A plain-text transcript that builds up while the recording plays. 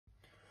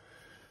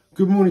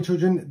Good morning,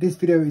 children. This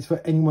video is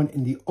for anyone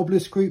in the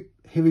Obelisk group.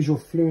 Here is your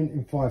Fluent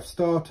in 5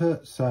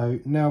 starter. So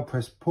now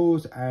press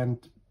pause and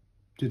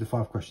do the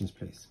 5 questions,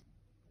 please.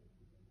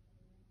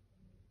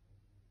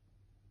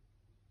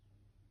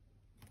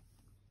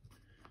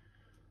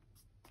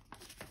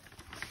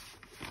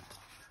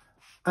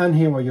 And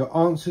here are your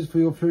answers for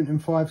your Fluent in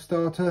 5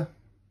 starter.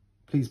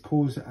 Please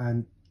pause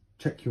and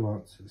check your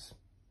answers.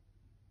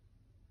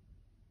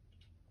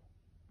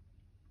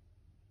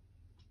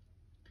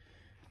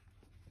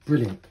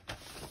 Brilliant.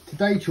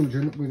 Today,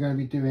 children, we're going to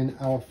be doing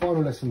our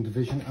final lesson on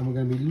division, and we're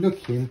going to be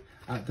looking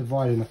at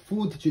dividing a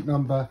 4-digit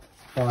number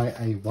by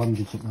a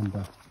 1-digit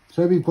number.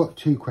 So we've got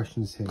 2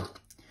 questions here.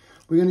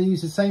 We're going to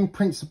use the same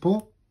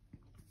principle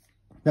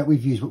that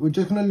we've used, but we're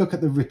just going to look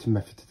at the written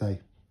method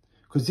today,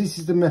 because this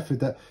is the method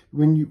that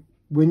when you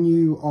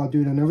are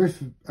doing an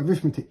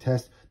arithmetic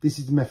test, this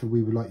is the method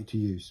we would like you to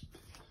use.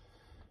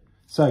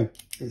 So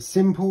it's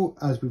simple,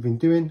 as we've been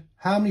doing.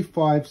 How many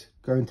 5s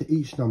go into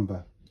each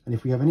number? And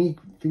if we have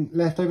anything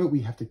left over,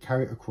 we have to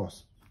carry it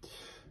across.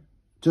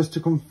 Just to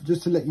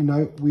let you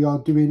know, we are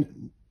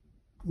doing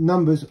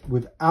numbers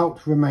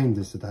without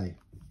remainders today.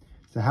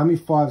 So how many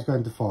 5s go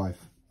into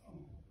 5?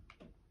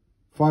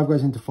 5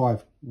 goes into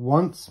 5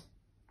 once.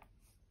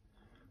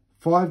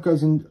 5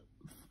 goes in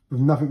with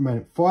nothing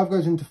remaining. 5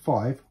 goes into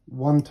 5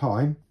 one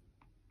time,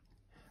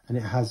 and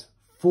it has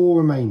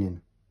 4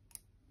 remaining.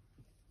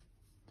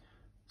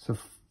 So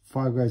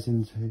 5 goes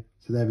into,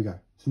 so there we go.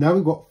 So now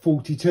we've got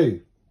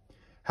 42.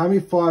 How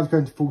many 5s go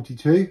into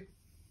 42?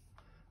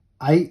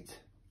 8,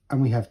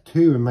 and we have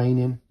 2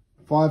 remaining.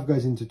 5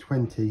 goes into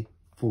 20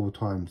 4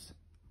 times.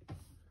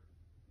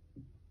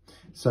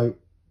 So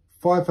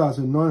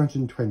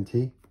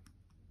 5,920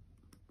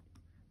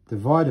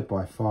 divided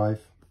by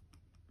 5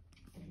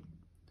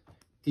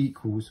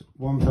 equals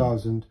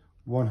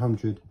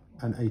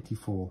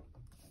 1,184.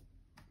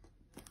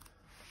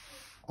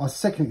 Our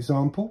second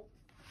example,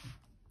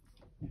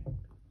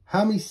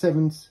 how many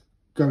 7s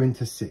go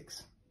into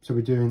 6? So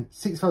we're doing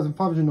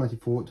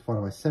 6,594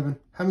 divided by 7.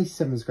 How many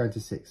 7s go into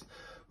 6?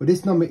 Well,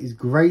 this number is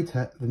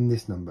greater than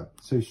this number.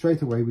 So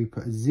straight away, we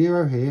put a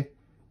 0 here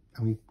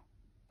and we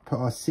put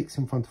our 6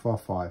 in front of our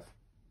 5.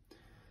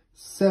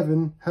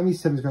 7, how many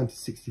 7s go into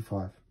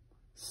 65?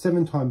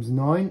 7 times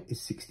 9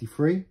 is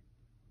 63.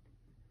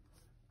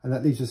 And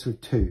that leaves us with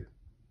 2.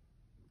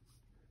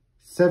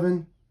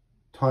 7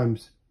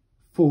 times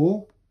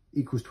 4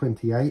 equals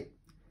 28.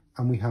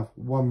 And we have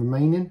 1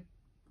 remaining.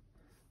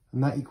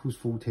 And that equals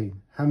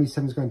 14. How many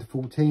 7s go into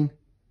 14?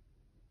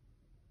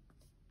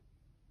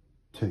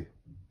 2.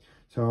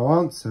 So our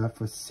answer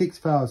for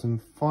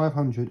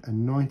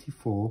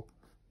 6,594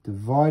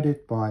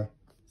 divided by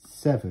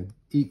 7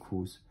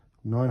 equals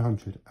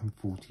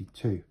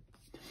 942.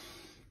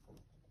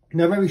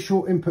 Now, very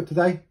short input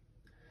today.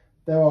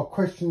 There are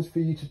questions for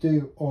you to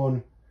do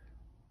on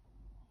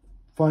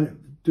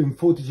doing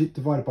 4-digit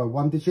divided by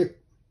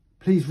 1-digit.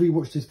 Please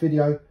rewatch this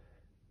video.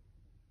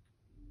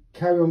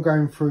 Carry on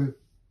going through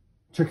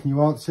checking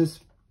your answers.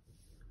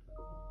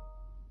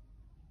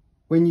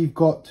 When you've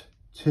got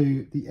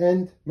to the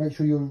end, make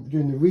sure you're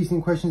doing the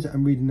reasoning questions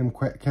and reading them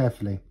quite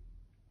carefully.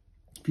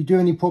 If you do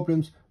any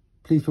problems,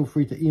 please feel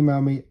free to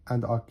email me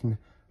and I can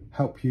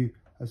help you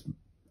as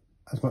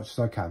much as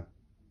I can.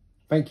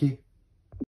 Thank you.